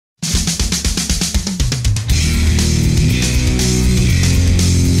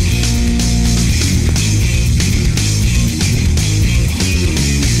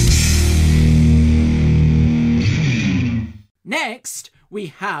we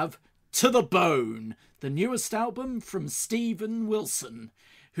have To the Bone, the newest album from Steven Wilson,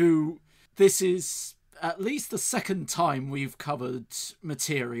 who this is at least the second time we've covered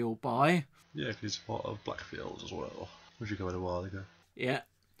material by. Yeah, because he's part of Blackfield as well, which you covered a while ago. Yeah.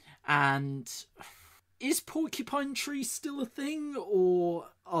 And is Porcupine Tree still a thing, or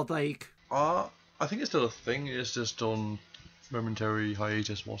are they... I think it's still a thing, it's just on momentary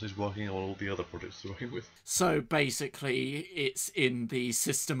hiatus whilst he's working on all the other projects he's working with. So basically, it's in the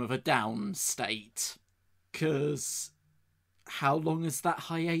System of a Down state. Because how long has that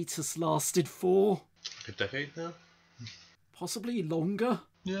hiatus lasted for? Like a decade now? Possibly longer?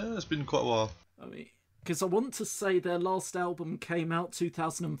 Yeah, it's been quite a while. I mean, because I want to say their last album came out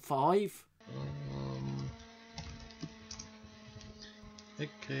 2005. It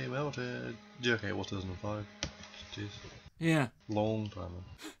came out in... Yeah, okay, it was 2005. Jeez. Yeah. Long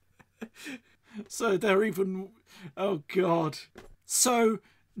time. So they're even... Oh, God. So,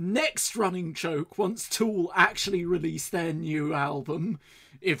 next running joke, once Tool actually release their new album,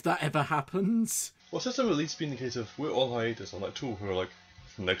 if that ever happens... Well, since they've at least been the case of we're on hiatus on like Tool, who are like,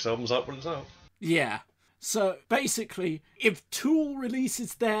 next album's out when it's out. Yeah. So, basically, if Tool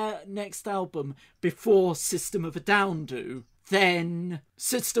releases their next album before System of a Down do, then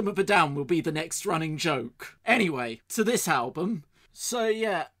System of a Down will be the next running joke. Anyway, to this album. So,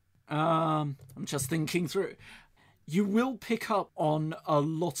 yeah, I'm just thinking through. You will pick up on a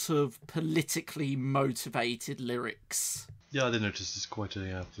lot of politically motivated lyrics. Yeah, I did notice there's quite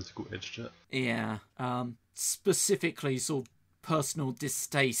a political edge to it. Yeah, specifically sort of personal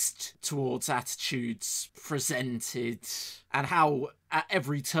distaste towards attitudes presented, and how at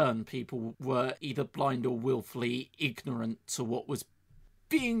every turn people were either blind or willfully ignorant to what was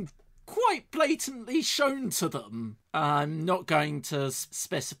being quite blatantly shown to them. I'm not going to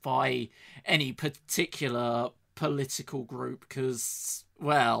specify any particular political group because,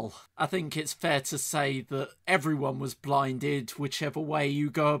 well, I think it's fair to say that everyone was blinded whichever way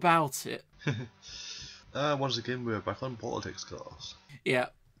you go about it. Once again, we're back on politics class. Yeah,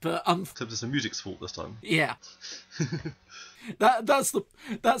 but except it's the music's fault this time. Yeah. That's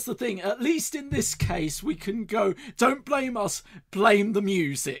the thing. At least in this case, we can go, don't blame us, blame the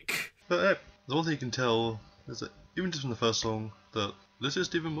music. But the one thing you can tell is that even just from the first song, that this is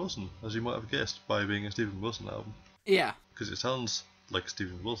Steven Wilson, as you might have guessed by being a Steven Wilson album. Yeah. Because it sounds like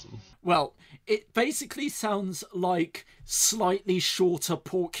Steven Wilson. Well, it basically sounds like slightly shorter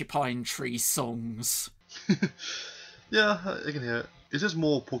Porcupine Tree songs. Yeah, I can hear it. It's just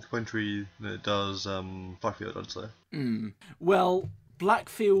more Porcupine Tree than it does Blackfield, I'd say. Well,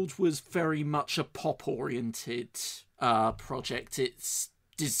 Blackfield was very much a pop-oriented project. It's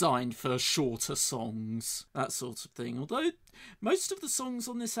designed for shorter songs, that sort of thing. Although most of the songs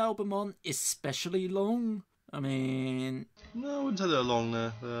on this album aren't especially long. I mean... No, I wouldn't say they're long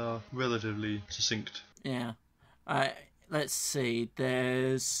there. They are relatively succinct. Yeah. Let's see.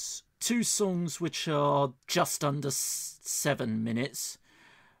 There's 2 songs which are just under 7 minutes.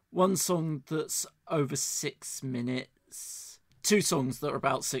 1 song that's over 6 minutes. 2 songs that are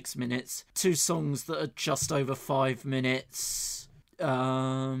about 6 minutes. 2 songs that are just over 5 minutes.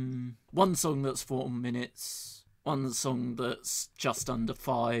 1 song that's 4 minutes. 1 song that's just under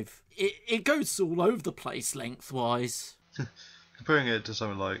 5. It goes all over the place lengthwise. Comparing it to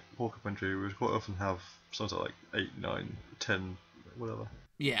something like Porcupine Tree, we quite often have songs that are like 8, 9, 10, whatever.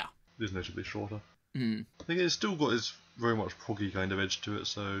 Yeah. It's notably shorter. I think it's still got its very much proggy kind of edge to it,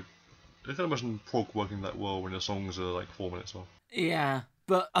 so I can't imagine prog working that well when the songs are like 4 minutes long. Yeah,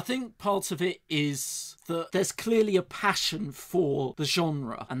 but I think part of it is that there's clearly a passion for the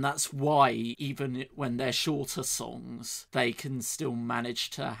genre, and that's why even when they're shorter songs, they can still manage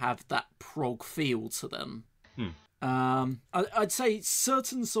to have that prog feel to them. I'd say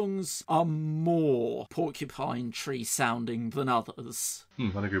certain songs are more Porcupine Tree sounding than others.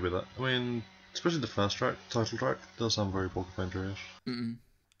 I'd agree with that. I mean, especially the first track, title track, does sound very Porcupine Tree-ish.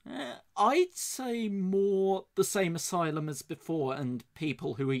 I'd say more The Same Asylum as Before and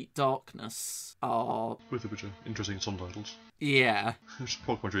People Who Eat Darkness are... With which are interesting song titles. Yeah. Which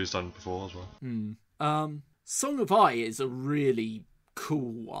Porcupine Tree's done before as well. Song of I is a really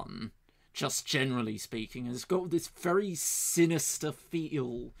cool one. Just generally speaking, it's got this very sinister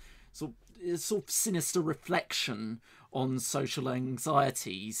feel, sort of sinister reflection on social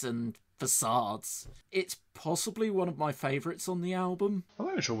anxieties and facades. It's possibly one of my favourites on the album. I'm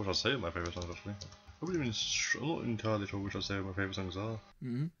not even sure what I'd say are my favourite songs, actually. I'm not entirely sure which I'd say my favourite songs are.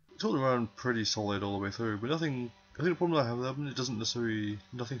 It's all around pretty solid all the way through, but nothing... I think the problem I have with the album, it doesn't necessarily...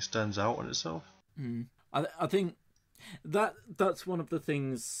 Nothing stands out on itself. I think That's one of the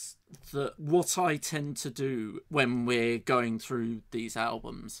things that what I tend to do when we're going through these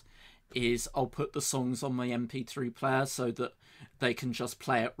albums is I'll put the songs on my MP3 player so that they can just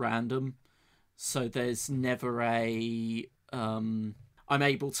play at random. So there's never a... I'm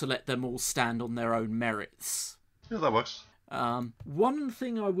able to let them all stand on their own merits. Yeah, that works. One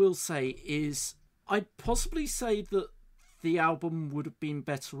thing I will say is I'd possibly say that the album would have been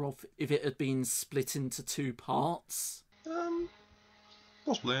better off if it had been split into 2 parts.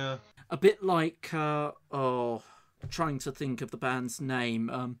 Possibly, yeah. A bit like, trying to think of the band's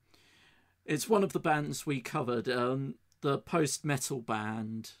name. It's one of the bands we covered, the post-metal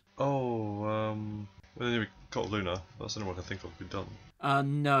band. Oh, we got Luna. That's the only one I can think of we've done.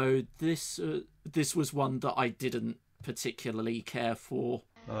 No, this was one that I didn't particularly care for.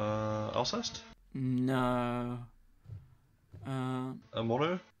 Alcest? No.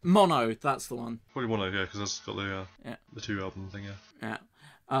 Mono? Mono, that's the one. Probably Mono, yeah, because that's got the 2 album thing, yeah.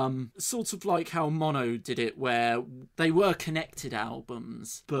 Sort of like how Mono did it, where they were connected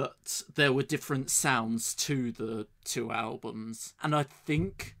albums, but there were different sounds to the 2 albums. And I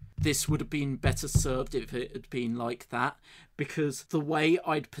think this would have been better served if it had been like that, because the way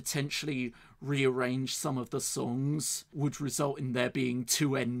I'd potentially rearrange some of the songs would result in there being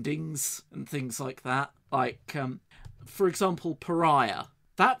 2 endings and things like that. Like, for example, Pariah.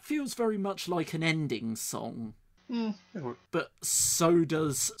 That feels very much like an ending song. But so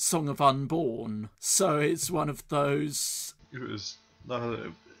does Song of Unborn. So it's one of those... If it was...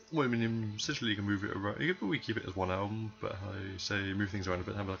 Well, I mean, essentially you can move it around. You could probably keep it as 1 album, but I say move things around a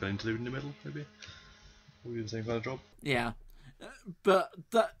bit and have like an interlude in the middle, maybe. Would be the same kind of job. Yeah. But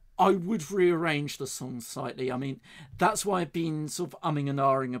I would rearrange the songs slightly. I mean, that's why I've been sort of umming and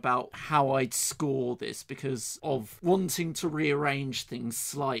ahhing about how I'd score this, because of wanting to rearrange things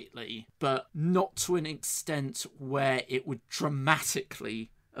slightly, but not to an extent where it would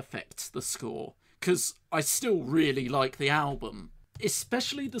dramatically affect the score. Because I still really like the album,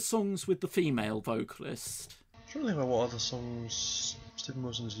 especially the songs with the female vocalist. I'm trying to think about what other songs Stephen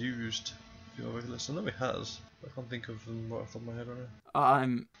Wilson's used. I know he has. I can't think of them right off the top of my head right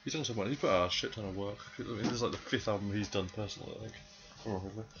now. He's done so much. He's put out a shit ton of work. I mean, this is like the 5th album he's done personally, I think.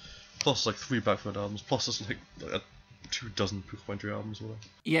 Probably. Plus like 3 Backford albums. Plus there's like 24 Quickening albums or whatever.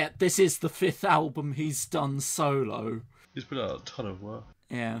 Yeah, this is the 5th album he's done solo. He's put out a ton of work.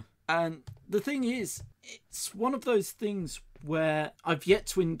 Yeah. And the thing is, it's one of those things where I've yet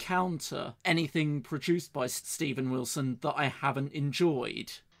to encounter anything produced by Stephen Wilson that I haven't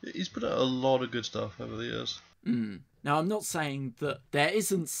enjoyed. He's put out a lot of good stuff over the years. Now, I'm not saying that there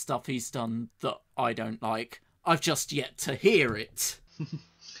isn't stuff he's done that I don't like. I've just yet to hear it.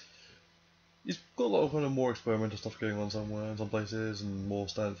 He's got a lot of kind of more experimental stuff going on somewhere in some places, and more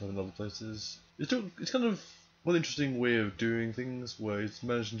stand-up in other places. It's kind of one interesting way of doing things, where he's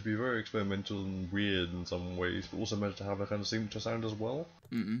managing to be very experimental and weird in some ways, but also managed to have a kind of signature sound as well.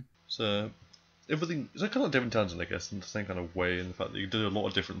 So... everything, it's kind of like Devin Townsend, I guess, in the same kind of way, in the fact that you do a lot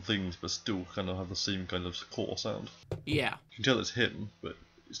of different things, but still kind of have the same kind of core sound. Yeah. You can tell it's him, but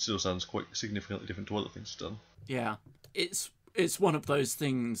it still sounds quite significantly different to other things he's done. Yeah. It's one of those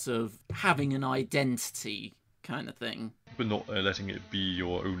things of having an identity kind of thing. But not letting it be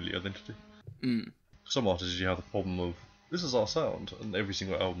your only identity. Some artists, you have the problem of, this is our sound, and every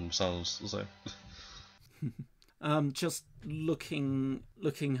single album sounds the same. Just looking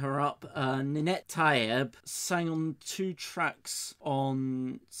her up, Ninette Tayeb sang on 2 tracks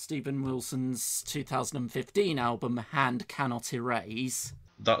on Stephen Wilson's 2015 album Hand Cannot Erase.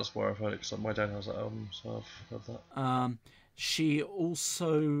 That's where I've heard it, because my dad has that album, so I've heard that. She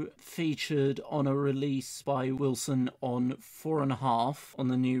also featured on a release by Wilson on 4.5 on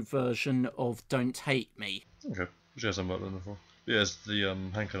the new version of Don't Hate Me. Okay, she has some about them before. Yeah, it's the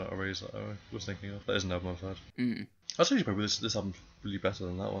Hand Cannot Erase that I was thinking of. That is an album I've heard. I'd say probably this album's really better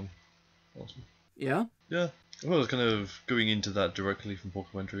than that one. Awesome. Yeah? Yeah. I was kind of going into that directly from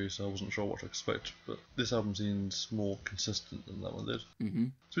Porcumentary, so I wasn't sure what to expect, but this album seems more consistent than that one did.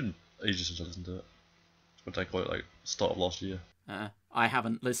 It's been ages since I listened to it. But I call it like start of last year. I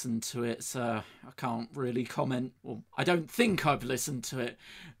haven't listened to it, so I can't really comment. Well, I don't think I've listened to it.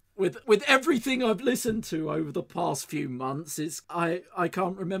 With everything I've listened to over the past few months, I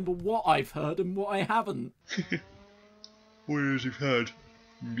can't remember what I've heard and what I haven't. Whereas you've heard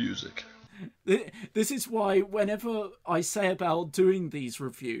music. This is why whenever I say about doing these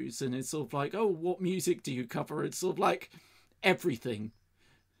reviews, and it's sort of like, oh, what music do you cover? It's sort of like, everything.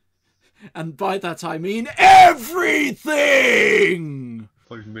 And by that I mean everything!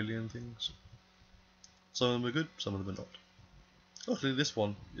 5 million things. Some of them are good, some of them are not. Actually, this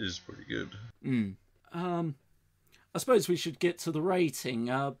one is pretty good. I suppose we should get to the rating.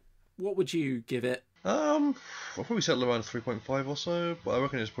 What would you give it? I'll probably settle around 3.5 or so, but I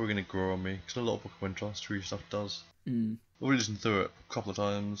reckon it's probably going to grow on me, because a lot of Pokemon Trust Tree stuff does. I've already listened through it a couple of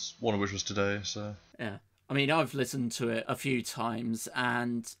times, one of which was today, so... Yeah. I mean, I've listened to it a few times,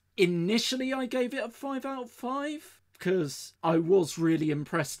 and initially I gave it a 5 out of 5, because I was really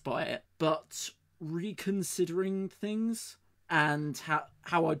impressed by it, but reconsidering things, and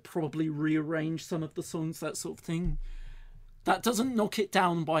how I'd probably rearrange some of the songs, that sort of thing, that doesn't knock it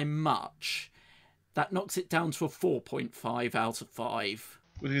down by much. That knocks it down to a 4.5 out of 5.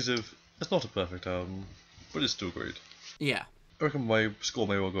 Because it's not a perfect album, but it's still great. Yeah. I reckon my score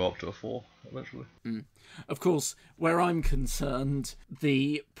may well go up to a 4, eventually. Of course, where I'm concerned,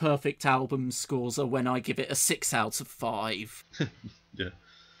 the perfect album scores are when I give it a 6 out of 5. Yeah.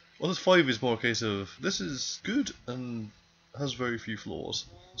 Well, this 5 is more a case of, this is good and has very few flaws.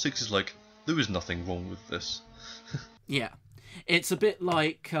 6 is like, there is nothing wrong with this. Yeah. It's a bit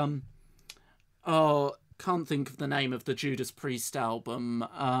like, can't think of the name of the Judas Priest album.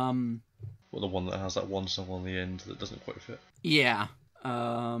 Well, the one that has that one song on the end that doesn't quite fit. Yeah.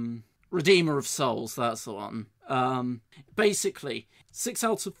 Redeemer of Souls, that's the one. Basically, 6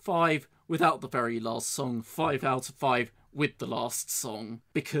 out of 5 without the very last song, 5 out of 5 with the last song.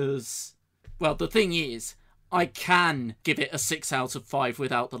 Because, well, the thing is, I can give it a 6 out of 5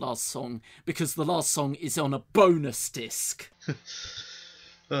 without the last song, because the last song is on a bonus disc.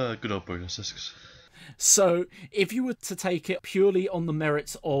 Good old bonus discs. So, if you were to take it purely on the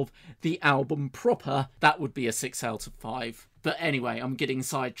merits of the album proper, that would be a 6 out of 5. But anyway, I'm getting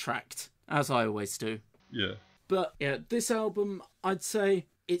sidetracked, as I always do. Yeah. But yeah, this album, I'd say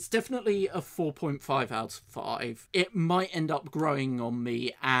it's definitely a 4.5 out of 5. It might end up growing on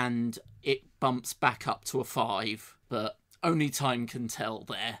me and it bumps back up to a 5, but only time can tell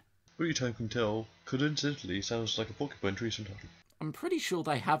there. Only time can tell, coincidentally, sounds like a Pokemon Tree title. I'm pretty sure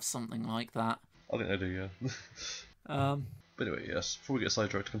they have something like that. I think they do, yeah. But anyway, yes, before we get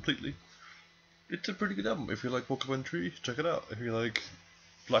sidetracked completely, it's a pretty good album. If you like Pokemon Tree, check it out. If you like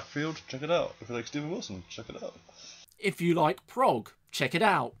Blackfield, check it out. If you like Steven Wilson, check it out. If you like prog, check it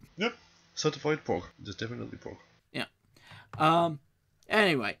out. Yep, certified prog. It's definitely prog. Yeah.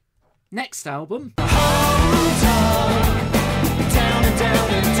 Anyway, next album. Down and down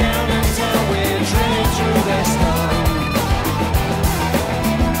and down and down, we're drilling through their snow.